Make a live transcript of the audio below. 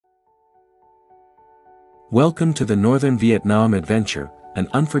Welcome to the Northern Vietnam Adventure, an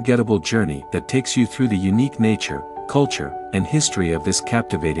unforgettable journey that takes you through the unique nature, culture, and history of this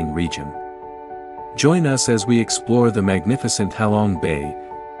captivating region. Join us as we explore the magnificent Halong Bay,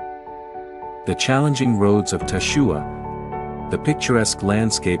 the challenging roads of Tà Xùa, the picturesque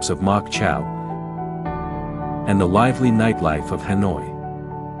landscapes of Moc Chau, and the lively nightlife of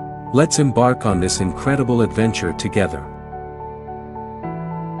Hanoi. Let's embark on this incredible adventure together.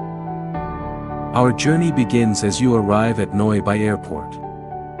 Our journey begins as you arrive at Noi Bai Airport.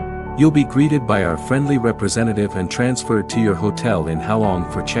 You'll be greeted by our friendly representative and transferred to your hotel in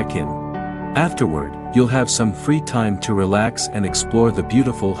Halong for check-in. Afterward, you'll have some free time to relax and explore the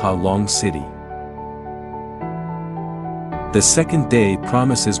beautiful Halong city. The second day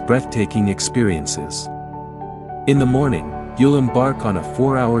promises breathtaking experiences. In the morning, you'll embark on a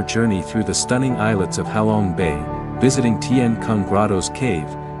 4-hour journey through the stunning islets of Halong Bay, visiting Thien Cung Grottoes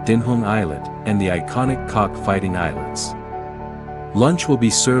Cave, Dinh Huong Islet, and the iconic cock-fighting islets. Lunch will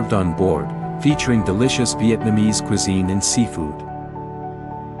be served on board, featuring delicious Vietnamese cuisine and seafood.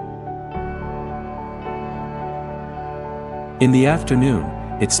 In the afternoon,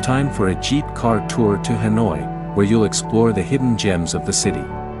 it's time for a jeep car tour to Hanoi, where you'll explore the hidden gems of the city.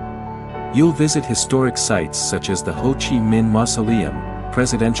 You'll visit historic sites such as the Ho Chi Minh Mausoleum,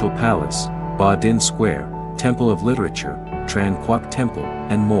 Presidential Palace, Ba Dinh Square, Temple of Literature, Tran Quoc Temple,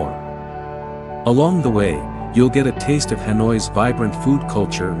 and more. Along the way, you'll get a taste of Hanoi's vibrant food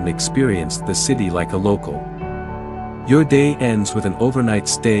culture and experience the city like a local. Your day ends with an overnight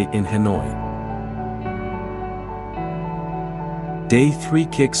stay in Hanoi. Day 3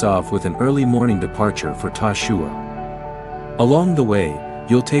 kicks off with an early morning departure for Tà Xùa. Along the way,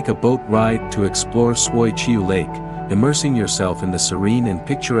 you'll take a boat ride to explore Suoi Chiu Lake, immersing yourself in the serene and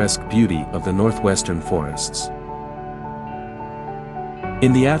picturesque beauty of the northwestern forests.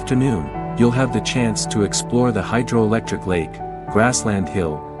 In the afternoon, you'll have the chance to explore the hydroelectric lake, Grassland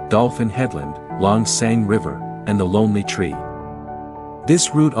Hill, Dolphin Headland, Long Sang River, and the Lonely Tree.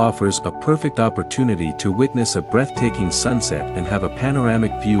 This route offers a perfect opportunity to witness a breathtaking sunset and have a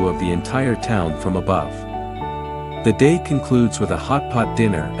panoramic view of the entire town from above. The day concludes with a hot pot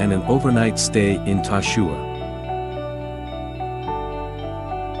dinner and an overnight stay in Tà Xùa.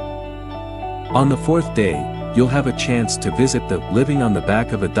 On the 4th day, you'll have a chance to visit the Living on the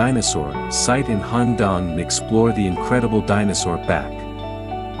Back of a Dinosaur site in Han Dong and explore the incredible dinosaur back.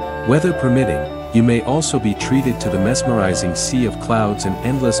 Weather permitting, you may also be treated to the mesmerizing sea of clouds and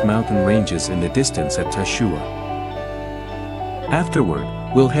endless mountain ranges in the distance at Tà Xùa. Afterward,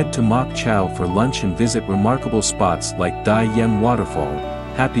 we'll head to Moc Chau for lunch and visit remarkable spots like Dai Yem Waterfall,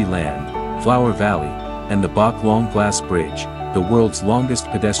 Happy Land, Flower Valley, and the Bac Long Glass Bridge, the world's longest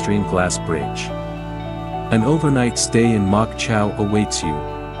pedestrian glass bridge. An overnight stay in Moc Chau awaits you.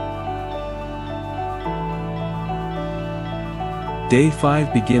 Day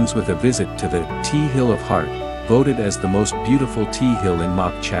 5 begins with a visit to the Tea Hill of Heart, voted as the most beautiful tea hill in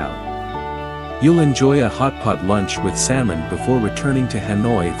Moc Chau. You'll enjoy a hot pot lunch with salmon before returning to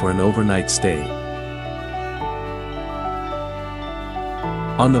Hanoi for an overnight stay.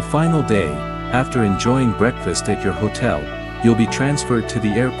 On the final day, after enjoying breakfast at your hotel, you'll be transferred to the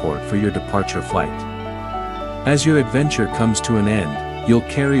airport for your departure flight. As your adventure comes to an end, you'll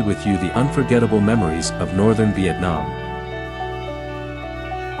carry with you the unforgettable memories of Northern Vietnam.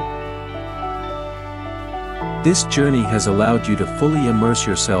 This journey has allowed you to fully immerse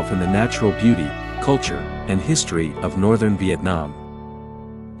yourself in the natural beauty, culture, and history of Northern Vietnam.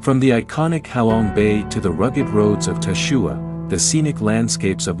 From the iconic Halong Bay to the rugged roads of Tà Xùa, the scenic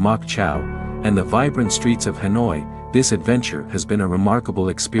landscapes of Moc Chau, and the vibrant streets of Hanoi, this adventure has been a remarkable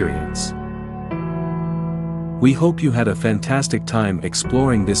experience. We hope you had a fantastic time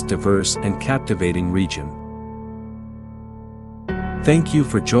exploring this diverse and captivating region. Thank you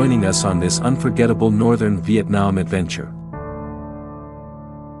for joining us on this unforgettable Northern Vietnam adventure.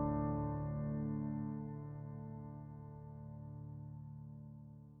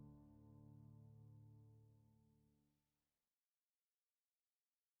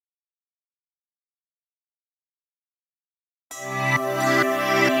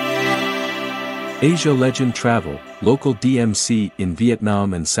 Asia Legend Travel, local DMC in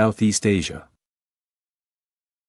Vietnam and Southeast Asia.